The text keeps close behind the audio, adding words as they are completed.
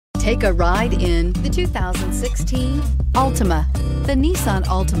Take a ride in the 2016 Altima. The Nissan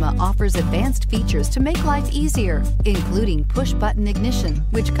Altima offers advanced features to make life easier, including push-button ignition,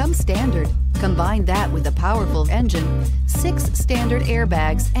 which comes standard. Combine that with a powerful engine, 6 standard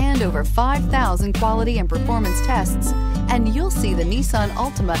airbags, and over 5,000 quality and performance tests, and you'll see the Nissan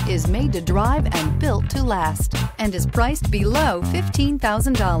Altima is made to drive and built to last, and is priced below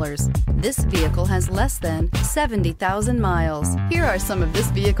 $15,000. This vehicle has less than 70,000 miles. Here are some of this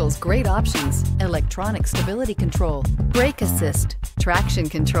vehicle's great options: electronic stability control, brake assist, traction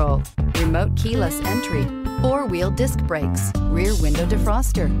control, remote keyless entry, 4-wheel disc brakes, rear window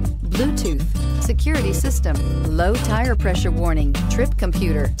defroster, Bluetooth, security system, low tire pressure warning, trip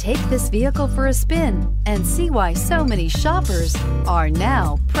computer. Take this vehicle for a spin and see why so many shoppers are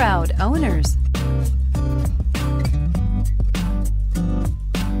now proud owners.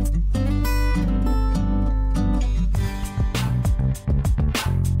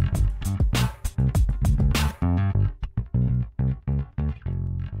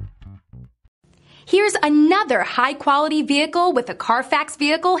 Here's another high-quality vehicle with a Carfax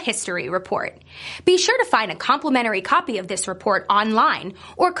Vehicle History Report. Be sure to find a complimentary copy of this report online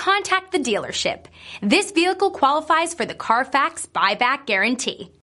or contact the dealership. This vehicle qualifies for the Carfax Buyback Guarantee.